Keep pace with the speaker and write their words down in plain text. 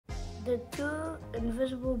The Two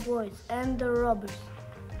Invisible Boys and the Robbers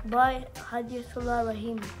by Hadyatullah.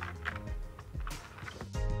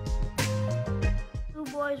 Two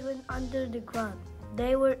boys went under the ground.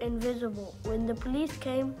 They were invisible when the police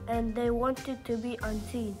came and they wanted to be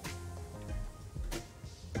unseen.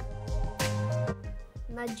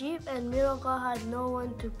 Najib and Miraqa had no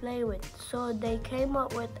one to play with, so they came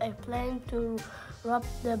up with a plan to rob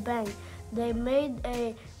the bank. They made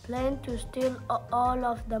a plan to steal all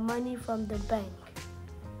of the money from the bank.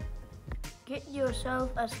 Get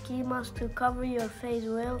yourself a ski mask to cover your face.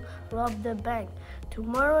 We'll rob the bank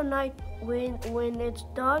tomorrow night when it's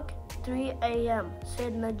dark, 3 a.m.,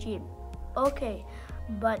 said Najib. Okay,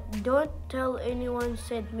 but don't tell anyone,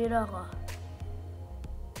 said Miraqa.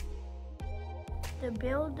 They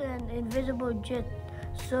built an invisible jet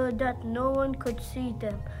so that no one could see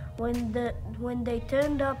them when they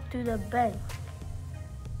turned up to the bank.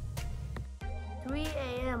 3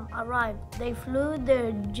 a.m. arrived. They flew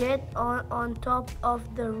their jet on top of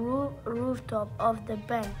the rooftop of the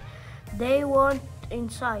bank. They went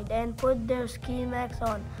inside and put their ski masks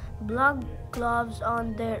on, black gloves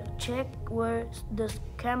on their check where the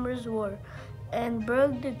cameras were, and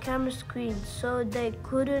broke the camera screen so they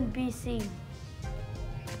couldn't be seen.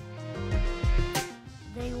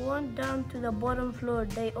 They went down to the bottom floor.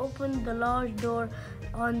 They opened the large door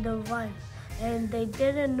on the wall, and they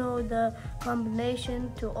didn't know the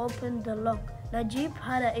combination to open the lock. Najib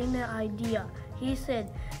had an idea. He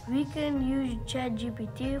said, "We can use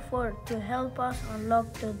ChatGPT to help us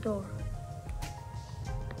unlock the door."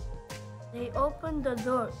 They opened the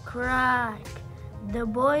door. Crack! The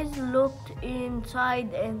boys looked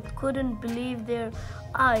inside and couldn't believe their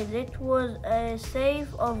eyes. It was a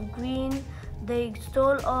safe of green. They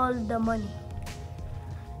stole all the money.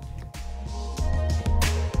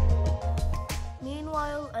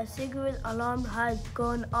 Meanwhile, a cigarette alarm had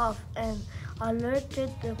gone off and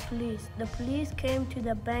alerted the police. The police came to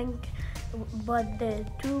the bank, but the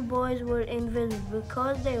two boys were invisible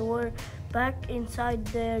because they were back inside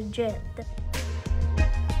their jet.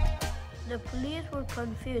 The police were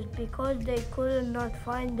confused because they could not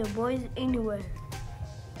find the boys anywhere.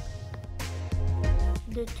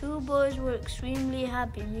 The two boys were extremely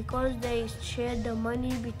happy because they shared the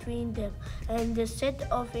money between them, and they set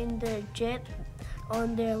off in their jet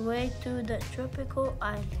on their way to the tropical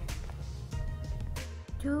island.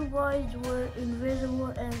 Two boys were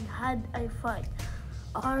invisible and had a fight.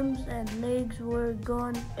 Arms and legs were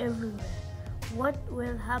gone everywhere. What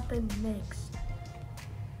will happen next?